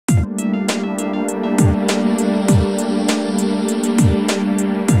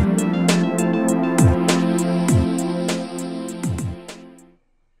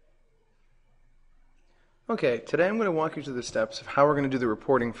Okay, today I'm going to walk you through the steps of how we're going to do the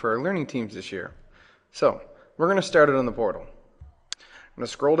reporting for our learning teams this year. So, we're going to start it on the portal. I'm going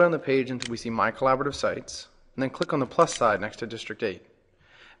to scroll down the page until we see My Collaborative Sites, and then click on the plus side next to District 8. It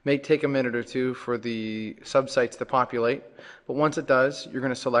may take a minute or two for the sub-sites to populate, but once it does, you're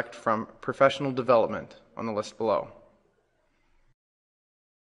going to select from Professional Development on the list below.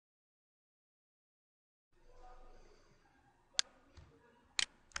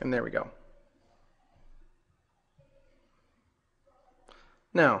 And there we go.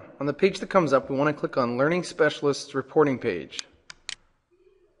 Now, on the page that comes up, we want to click on Learning Specialists Reporting Page.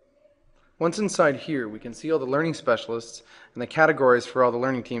 Once inside here, we can see all the learning specialists and the categories for all the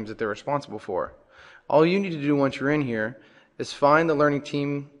learning teams that they're responsible for. All you need to do once you're in here is find the learning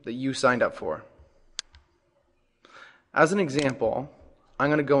team that you signed up for. As an example, I'm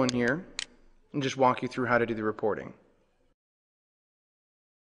going to go in here and just walk you through how to do the reporting.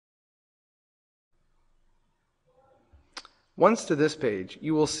 Once to this page,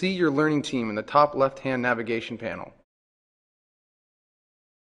 you will see your learning team in the top left-hand navigation panel.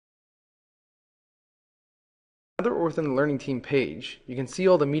 Now that we're within the learning team page, you can see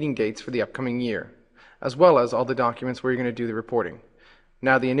all the meeting dates for the upcoming year, as well as all the documents where you're going to do the reporting.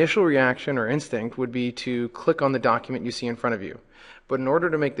 Now, the initial reaction or instinct would be to click on the document you see in front of you. But in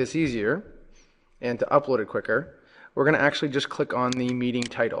order to make this easier and to upload it quicker, we're going to actually just click on the meeting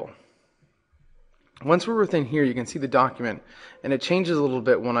title. Once we're within here, you can see the document, and it changes a little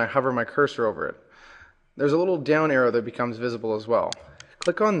bit when I hover my cursor over it. There's a little down arrow that becomes visible as well.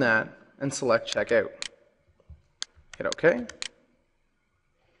 Click on that and select Checkout. Hit OK.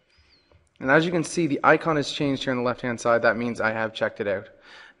 And as you can see, the icon has changed here on the left-hand side. That means I have checked it out.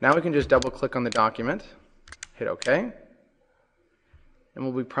 Now we can just double-click on the document, hit OK, and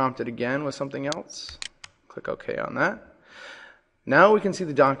we'll be prompted again with something else. Click OK on that. Now we can see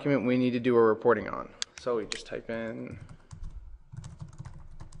the document we need to do our reporting on. So we just type in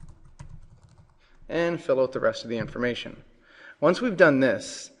and fill out the rest of the information. Once we've done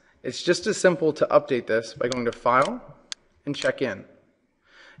this, it's just as simple to update this by going to File and Check In.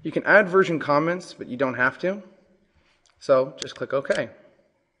 You can add version comments, but you don't have to. So just click OK.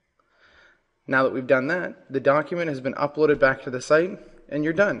 Now that we've done that, the document has been uploaded back to the site and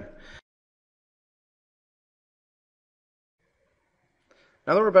you're done.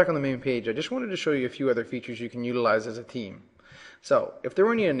 Now that we're back on the main page, I just wanted to show you a few other features you can utilize as a team. So, if there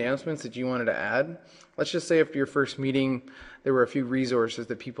were any announcements that you wanted to add, let's just say after your first meeting there were a few resources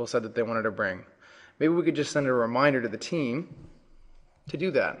that people said that they wanted to bring. Maybe we could just send a reminder to the team to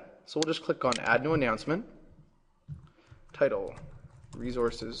do that. So we'll just click on Add New Announcement, title,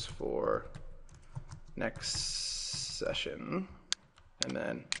 Resources for Next Session, and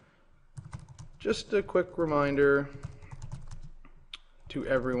then just a quick reminder to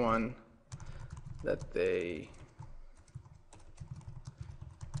everyone that they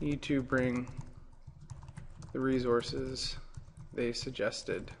need to bring the resources they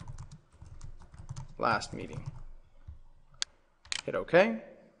suggested last meeting. Hit OK.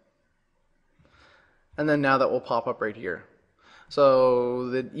 And then now that will pop up right here. So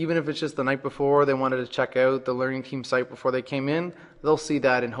that even if it's just the night before they wanted to check out the learning team site before they came in, they'll see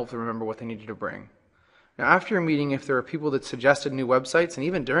that and hopefully remember what they needed to bring. Now, after your meeting, if there are people that suggested new websites, and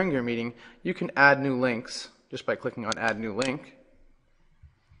even during your meeting, you can add new links just by clicking on Add New Link,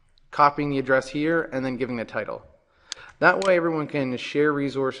 copying the address here, and then giving the title. That way, everyone can share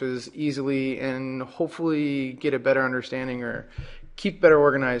resources easily and hopefully get a better understanding or keep better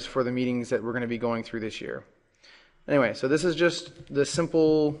organized for the meetings that we're going to be going through this year. Anyway, so this is just the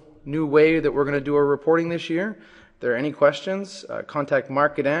simple new way that we're going to do our reporting this year. If there are any questions, contact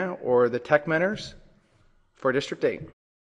Mark Godin or the Tech Mentors for District 8.